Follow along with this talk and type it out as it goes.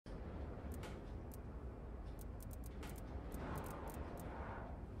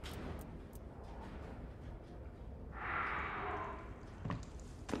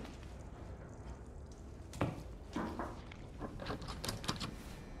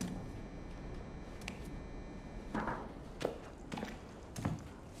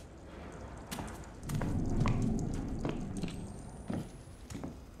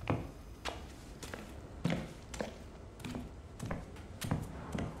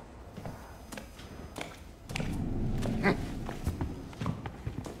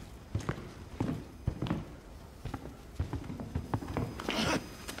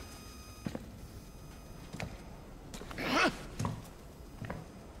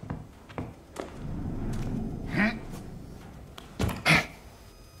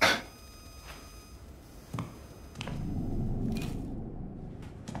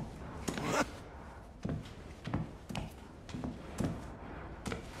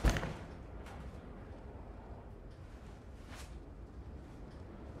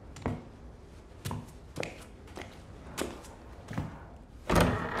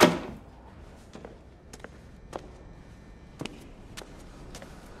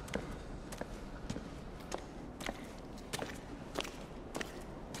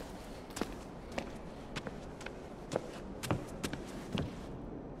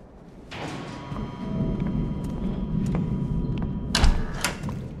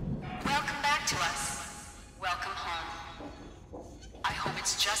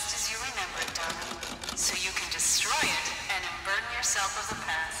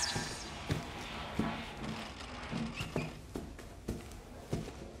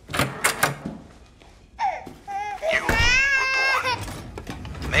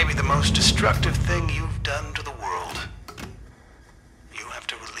destructive thing you've done to the world. You have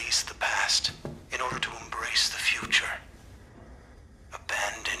to release the past in order to embrace the future.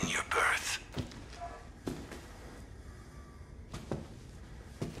 Abandon your birth.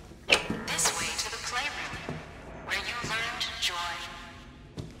 This way to the playroom, where you learned joy.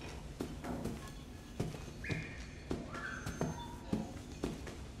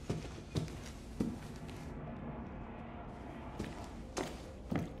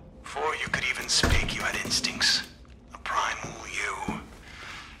 Before you could even speak, you had instincts. A primal you.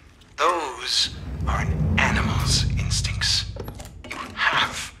 Those are an animal's instincts. You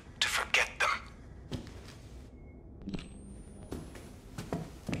have to forget them.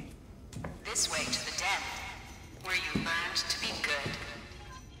 This way to the den, where you learned to be good.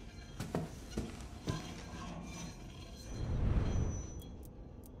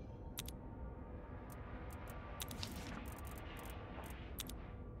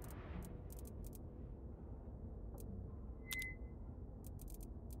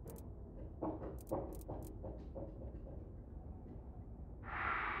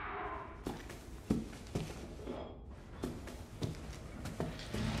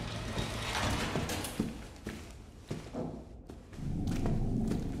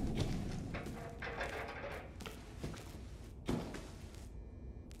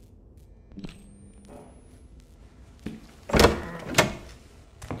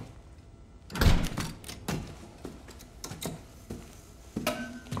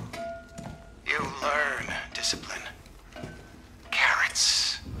 Discipline.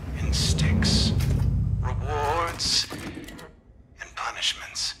 Carrots and sticks. Rewards and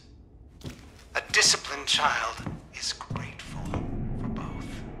punishments. A disciplined child is grateful for both.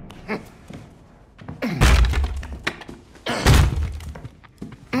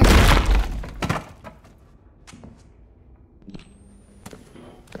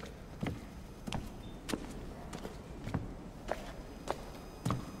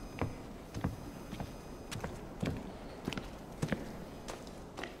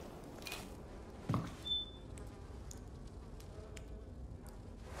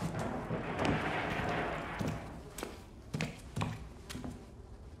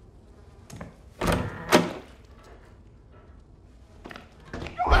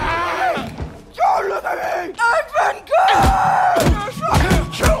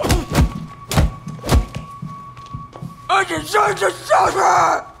 I deserve to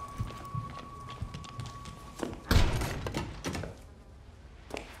suffer!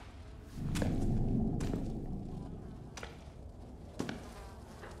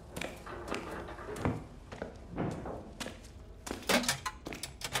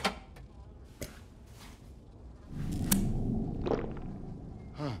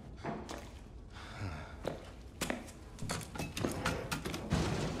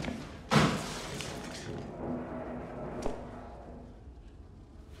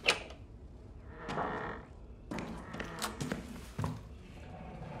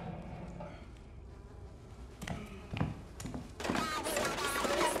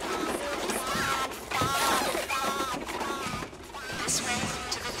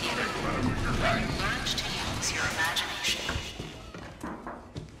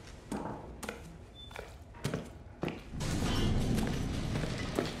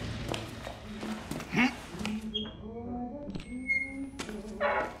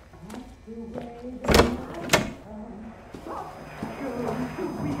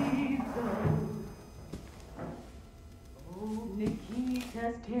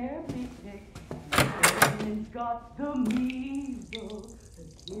 Terribly sick. He's got the measles. The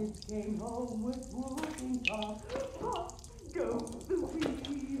kids came home with whooping cough. Pop goes the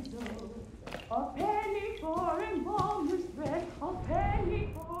weasel. A penny for embalmer's bread. A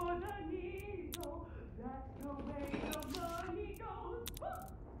penny for the needle. That's the way the money goes.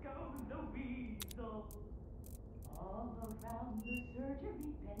 Pop goes the weasel. All around the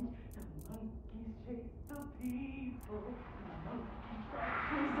surgery bench, the monkeys chase the people.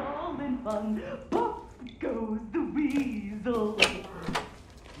 Was all in fun. Pop goes the weasel.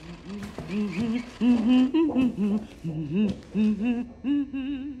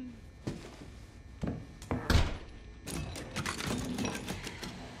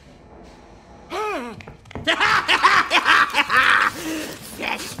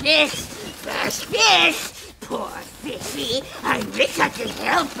 Fresh fish! Fresh fish! Poor fishy! I wish I could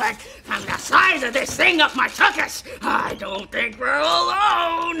help, but from the size of this thing up my tuchus, I don't think we're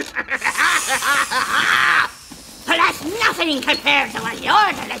alone! But that's nothing compared to what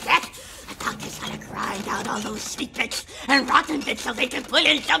you're gonna get! The doctor's gonna grind out all those sweet bits and rotten bits so they can put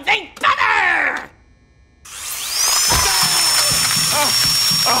in something better!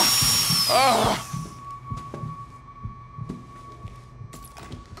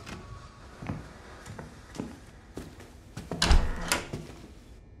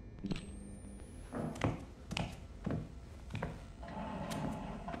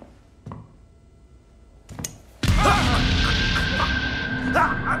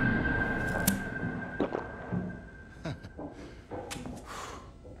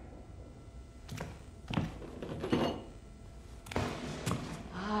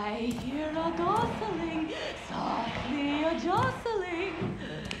 I hear a jostling, softly a jostling.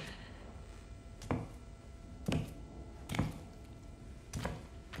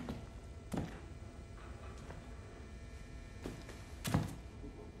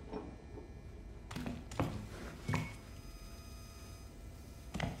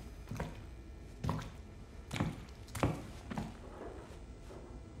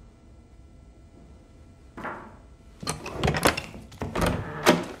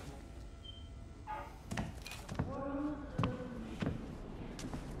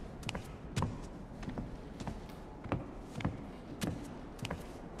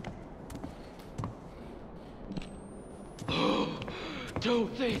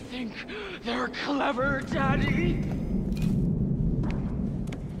 Don't they think they're clever, Daddy?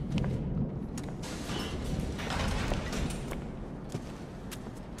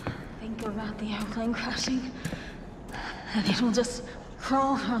 Think about the airplane crashing, and it'll just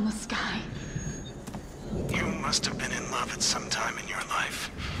crawl from the sky. You must have been in love at some time in your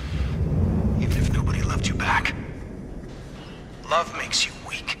life. Even if nobody loved you back. Love makes you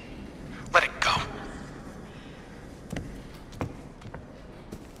weak. Let it go.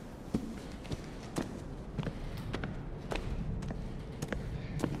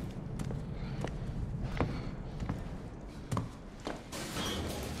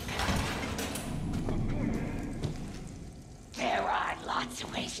 There are lots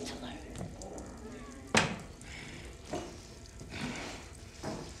of ways to learn.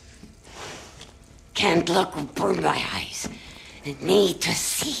 Can't look will burn my eyes. I need to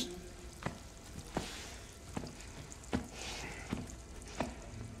see.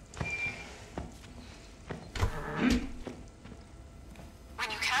 When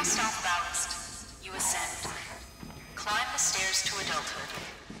you cast off ballast, you ascend. Climb the stairs to adulthood,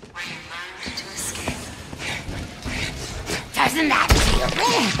 where you learn to escape. Doesn't that feel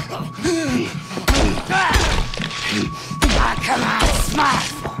oh, come on, smile.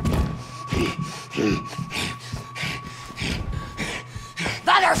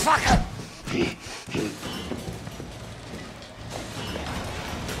 Motherfucker!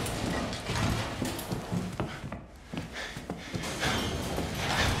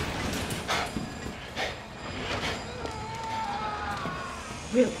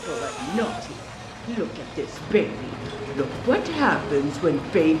 Willful and naughty. Look at this baby. Look what happens when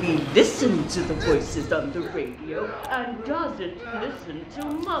baby listens to the voices on the radio and doesn't listen to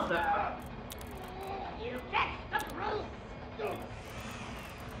mother. You get the proof!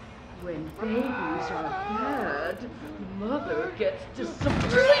 When babies are bad, mother gets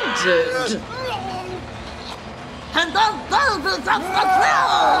disappointed. And that'll be just the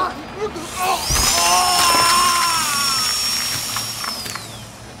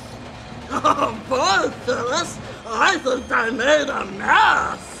oh boy, Phyllis! I think I made a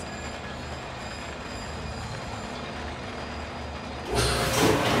mess!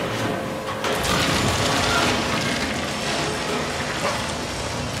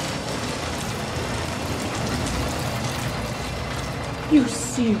 You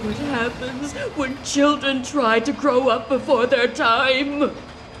see what happens when children try to grow up before their time?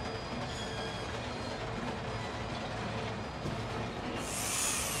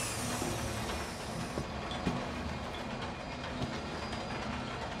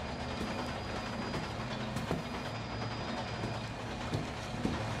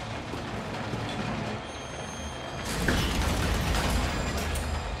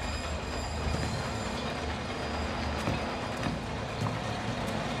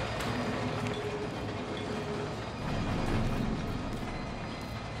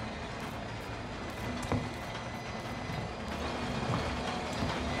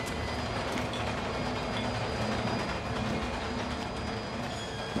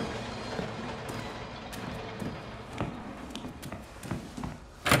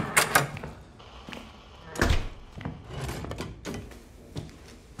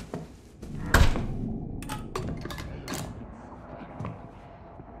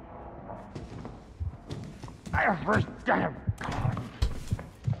 Every damn time.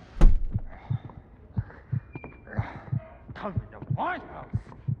 Come to my house.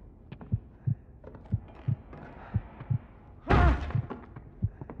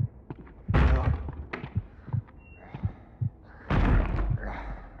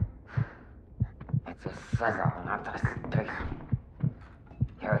 FSR, not the STRIX.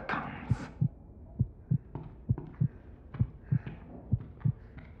 Here it comes.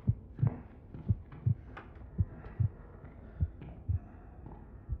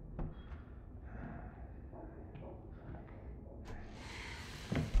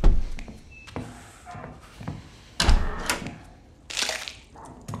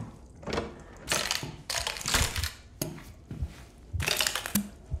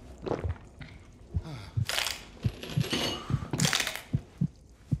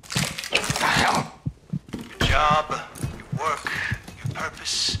 Job, your work, your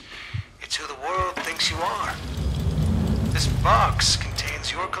purpose. It's who the world thinks you are. This box contains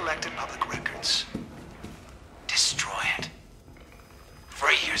your collected public records. Destroy it.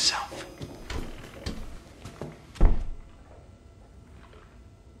 Free yourself.